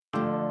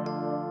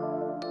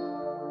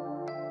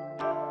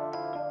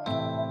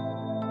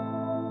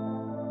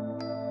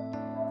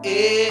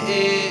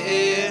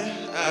Really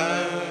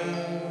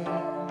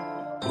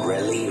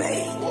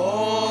made.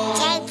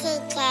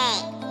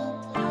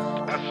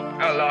 That's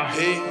Ella.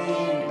 Hey,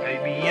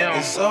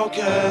 ABM. it's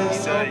okay,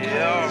 it's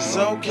okay, it's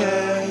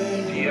okay.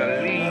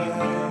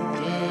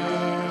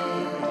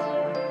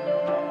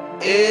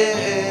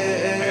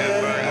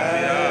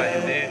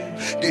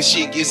 This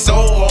shit get so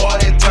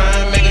hard at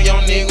times, make a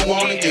young nigga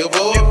wanna give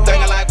up.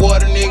 Thinking like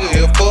what a nigga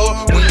here for,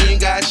 when you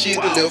ain't got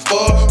shit to live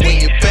for.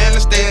 When your family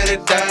steady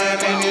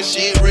dying and this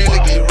shit really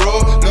get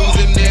rough.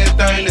 Losing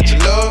everything that you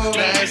love,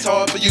 now it's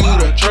hard for you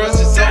to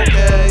trust. It's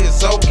okay,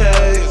 it's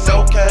okay, it's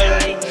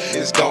okay.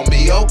 It's gonna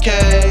be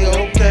okay,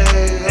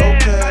 okay,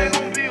 okay.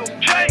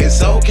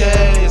 It's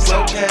okay, it's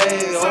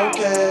okay,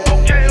 okay.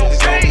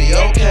 It's gonna be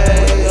okay,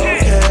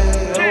 okay,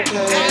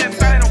 okay.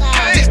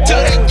 This to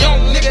that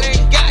young nigga that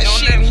ain't got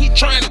shit and he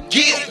tryna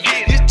get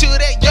it. This to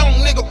that young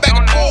nigga back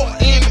and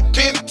forth in the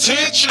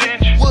penitentiary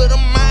with a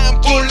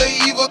mind full of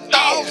evil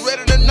thoughts,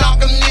 ready to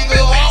knock a nigga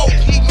off.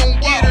 He gon'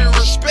 get it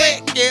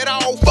respect at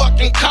all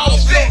fucking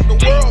costs. Look, the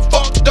world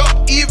fucked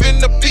up, even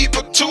the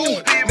people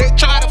too. They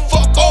try to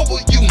fuck over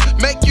you,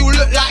 make you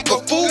look like a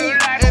fool,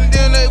 and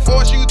then they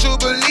force you to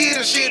believe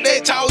the shit they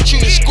taught you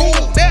in school.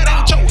 That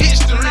ain't your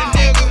history,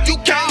 nigga. You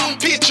can't even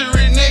picture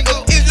it,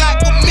 nigga. It's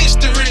like a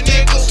mystery,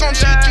 nigga. Some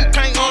shit you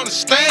can't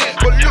understand.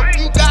 But look,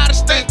 you gotta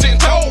stand 10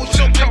 toes.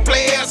 You can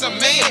play as a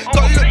man.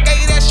 Cause look,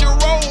 hey, that's your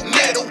role.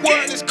 Yeah, the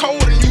world is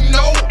cold and you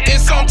know. And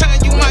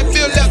sometimes you might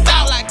feel left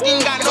out like you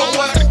ain't got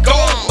nowhere to go.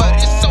 But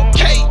it's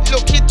okay.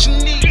 Look, hit your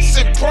knees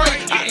and pray.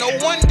 I know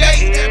one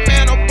day that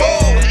man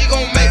above, he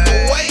gon' make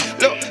a way.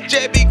 Look,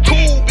 just be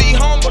cool, be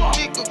humble,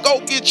 nigga. Go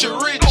get your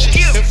riches.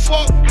 And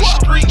fuck the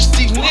streets,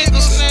 these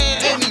niggas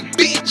saying and these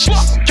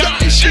bitches.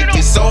 This shit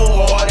get so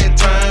hard at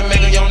times,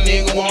 make a young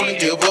nigga wanna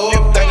give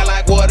up. Thinking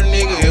like what a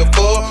nigga here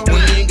for,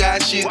 when you ain't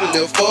got shit to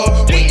live for.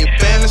 When your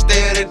family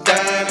steady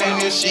dying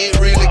and this shit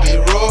really get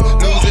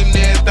rough. Losing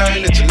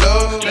everything that you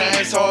love, now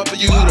it's hard for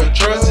you to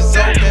trust. It's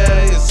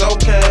okay, it's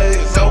okay,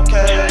 it's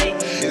okay.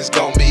 It's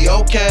gonna be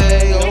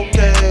okay,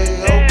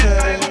 okay,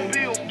 okay.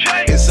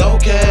 It's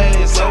okay,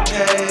 it's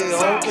okay,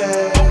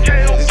 okay.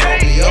 It's gonna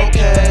be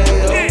okay,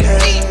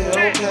 okay,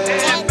 okay.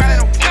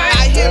 I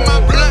hit my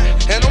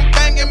blunt and I'm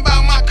thinking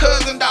about my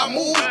cousin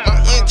Damu. My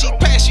auntie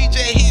Pat, she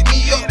just hit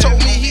me up, told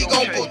me he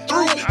gon' put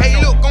through. Hey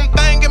look, I'm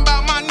thinking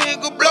about my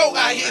nigga Blow.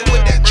 I hit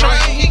with that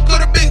train, he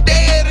could've been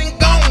dead and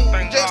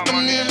gone. Just a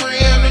memory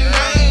and a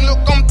name. Look,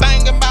 I'm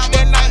thinking about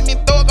that night me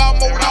thug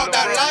almost lost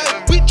that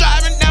life. We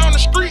driving down the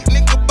street,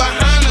 nigga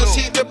behind us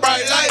hit the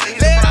bright light.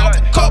 Let off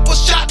a couple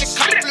shots, the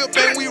cop flip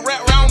and we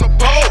wrap round the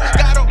pole.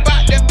 Got up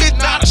out that bitch,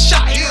 not a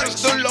shot, hit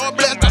us, the Lord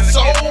bless our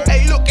soul.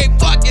 Hey look, ain't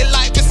fuck it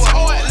like it's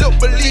hard, look,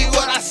 believe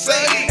what I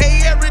say.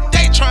 Hey, every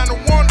day trying to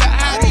wonder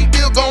how these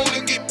bills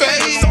gonna get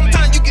paid.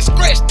 Sometimes you get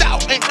scratched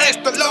out and ask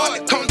the Lord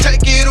to come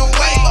take it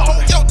away.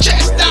 Hold your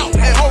chest out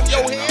and hold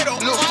your head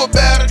up, look for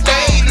better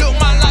days. Look,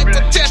 my life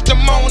a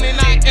testimony, and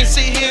I can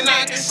sit here and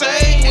I can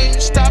say, when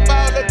you stop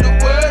all of the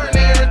world and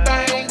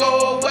everything gon'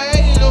 go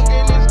away. Look,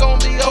 and it's gon'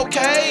 be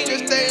okay.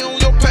 Just stay on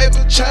your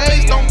paper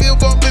chase, don't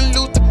give up and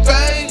lose the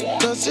faith,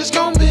 cause it's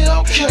gon' be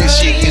okay. This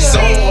shit get so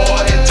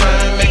hard at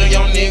times, make a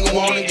young nigga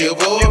wanna give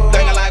up.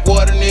 Thinking like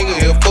what a nigga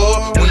here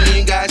for, when you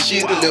ain't got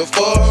shit to live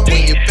for.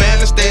 When your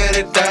family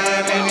steady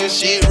dying and this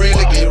shit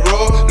really get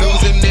rough.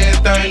 Losing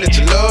everything that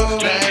you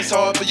love, now it's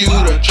hard for you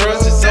to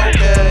trust. It's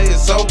okay,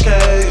 it's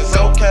okay, it's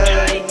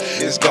okay.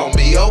 It's gonna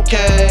be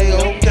okay,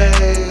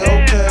 okay,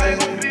 okay.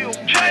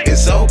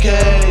 It's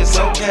okay, it's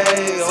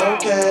okay,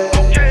 okay.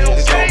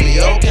 It's gonna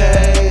be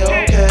okay.